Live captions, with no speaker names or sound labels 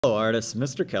Hello artists,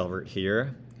 Mr. Calvert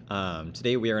here.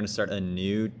 Today we are going to start a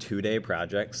new 2-day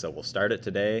project. So we'll start it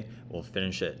today, we'll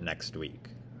finish it next week.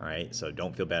 Alright, so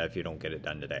don't feel bad if you don't get it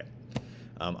done today.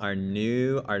 Our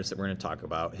new artist that we're going to talk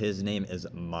about, his name is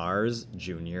Marz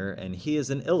Jr. and he is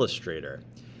an illustrator.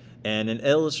 And an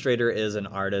illustrator is an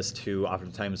artist who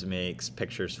oftentimes makes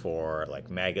pictures for like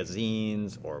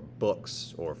magazines or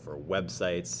books or for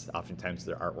websites. Oftentimes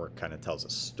their artwork kind of tells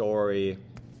a story.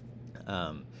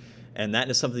 And that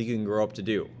is something you can grow up to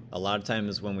do. A lot of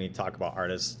times when we talk about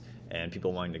artists and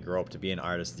people wanting to grow up to be an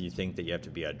artist, you think that you have to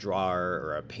be a drawer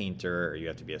or a painter or you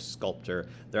have to be a sculptor.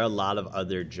 There are a lot of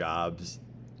other jobs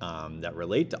that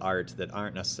relate to art that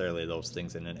aren't necessarily those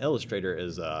things, and an illustrator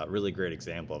is a really great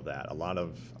example of that. A lot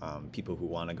of people who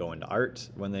want to go into art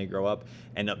when they grow up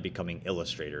end up becoming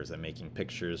illustrators and making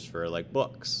pictures for like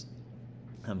books.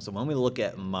 So when we look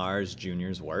at Marz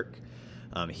Jr.'s work,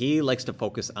 he likes to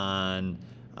focus on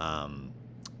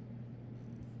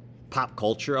pop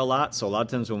culture a lot. So a lot of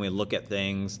times when we look at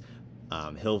things,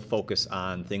 he'll focus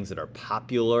on things that are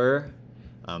popular,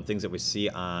 things that we see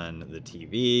on the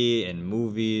TV and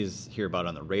movies, hear about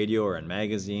on the radio or in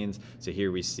magazines. So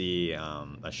here we see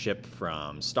a ship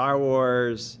from Star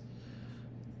Wars.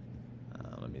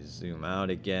 Let me zoom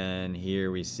out again. Here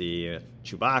we see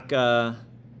Chewbacca.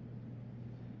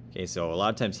 Okay, so a lot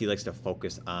of times he likes to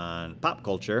focus on pop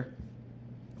culture.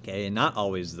 Okay, not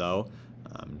always though.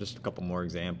 Just a couple more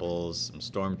examples. Some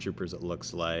stormtroopers, it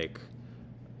looks like.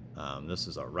 This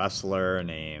is a wrestler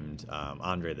named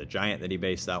Andre the Giant that he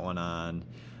based that one on.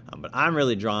 But I'm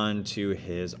really drawn to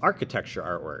his architecture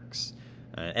artworks.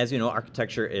 As you know,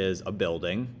 architecture is a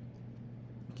building.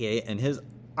 Okay, and his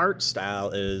art style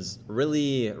is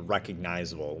really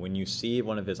recognizable. When you see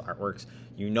one of his artworks,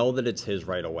 you know that it's his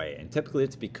right away. And typically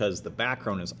it's because the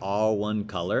background is all one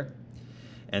color.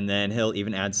 And then he'll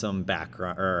even add some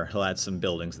background, or he'll add some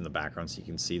buildings in the background so you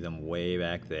can see them way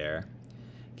back there.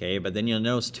 Okay, but then you'll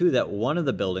notice too that one of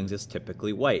the buildings is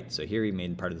typically white. So here he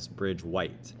made part of this bridge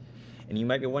white. And you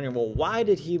might be wondering, well, why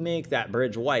did he make that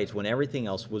bridge white when everything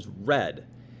else was red?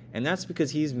 And that's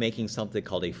because he's making something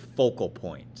called a focal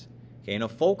point. Okay, and a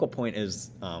focal point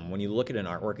is, when you look at an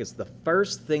artwork, it's the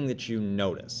first thing that you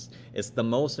notice. It's the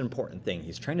most important thing.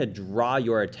 He's trying to draw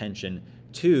your attention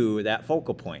to that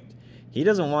focal point. He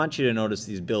doesn't want you to notice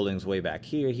these buildings way back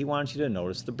here. He wants you to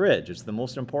notice the bridge. It's the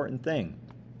most important thing.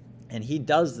 And he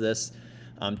does this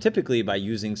typically by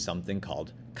using something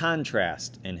called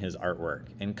contrast in his artwork.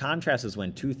 And contrast is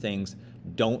when two things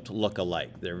don't look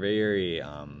alike. They're very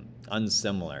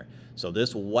unsimilar. So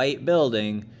this white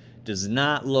building does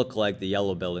not look like the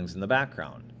yellow buildings in the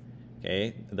background.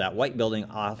 Okay, that white building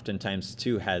oftentimes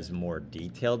too has more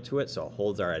detail to it, so it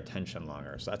holds our attention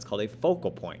longer. So that's called a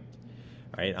focal point.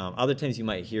 Right? Other times you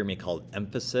might hear me called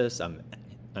emphasis.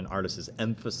 An artist is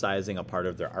emphasizing a part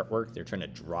of their artwork. They're trying to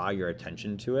draw your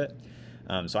attention to it.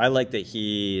 So I like that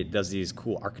he does these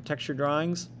cool architecture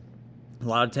drawings. A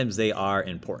lot of times they are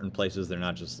important places. They're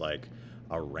not just like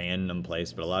a random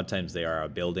place, but a lot of times they are a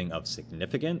building of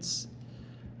significance.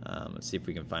 Let's see if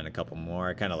we can find a couple more.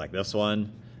 I kind of like this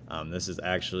one. This is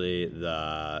actually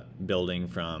the building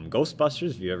from Ghostbusters,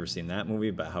 if you've ever seen that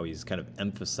movie, but how he's kind of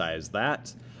emphasized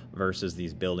that versus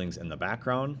these buildings in the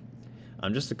background.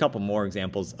 Just a couple more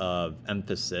examples of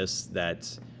emphasis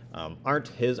that aren't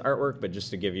his artwork, but just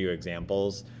to give you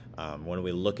examples. When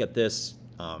we look at this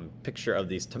picture of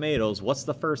these tomatoes, what's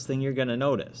the first thing you're going to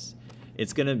notice?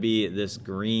 It's going to be this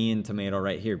green tomato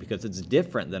right here because it's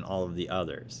different than all of the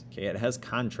others. Okay, it has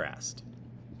contrast.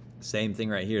 Same thing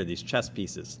right here, these chess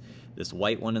pieces. This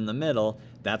white one in the middle,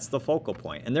 that's the focal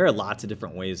point. And there are lots of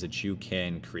different ways that you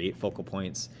can create focal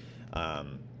points.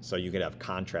 So you could have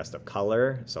contrast of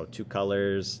color, so two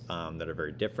colors that are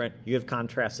very different. You have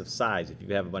contrast of size. If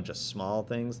you have a bunch of small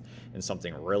things and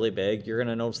something really big, you're going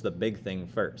to notice the big thing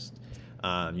first.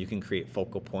 You can create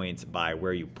focal points by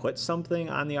where you put something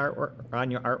on the artwork,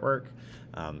 on your artwork.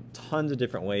 Tons of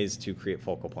different ways to create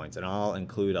focal points, and I'll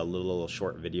include a little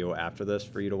short video after this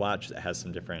for you to watch that has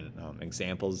some different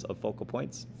examples of focal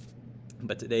points.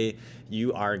 But today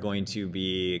you are going to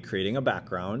be creating a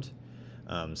background.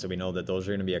 So we know that those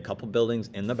are going to be a couple buildings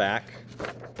in the back.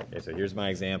 Okay, so here's my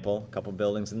example, a couple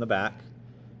buildings in the back.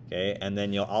 Okay, and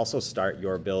then you'll also start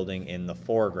your building in the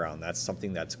foreground. That's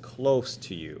something that's close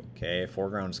to you. Okay,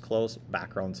 foreground's close,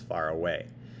 background's far away.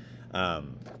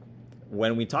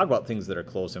 When we talk about things that are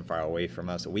close and far away from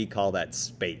us, we call that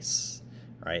space,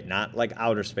 right? Not like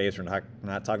outer space. We're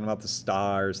not talking about the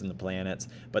stars and the planets,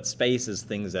 but space is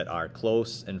things that are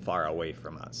close and far away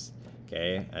from us.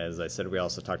 Okay, as I said, we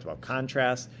also talked about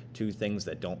contrast, two things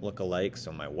that don't look alike. So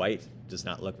my white does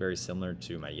not look very similar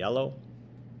to my yellow.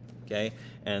 Okay,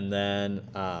 and then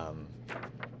I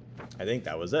think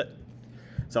that was it.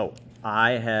 So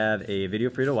I have a video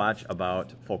for you to watch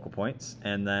about focal points,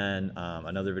 and then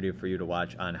another video for you to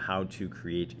watch on how to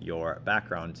create your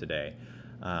background today.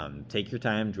 Take your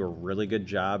time, do a really good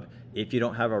job. If you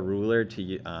don't have a ruler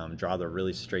to draw the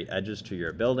really straight edges to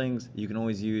your buildings, you can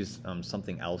always use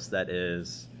something else that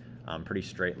is pretty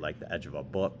straight, like the edge of a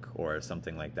book or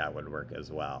something like that would work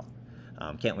as well.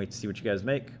 Can't wait to see what you guys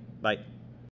make. Bye.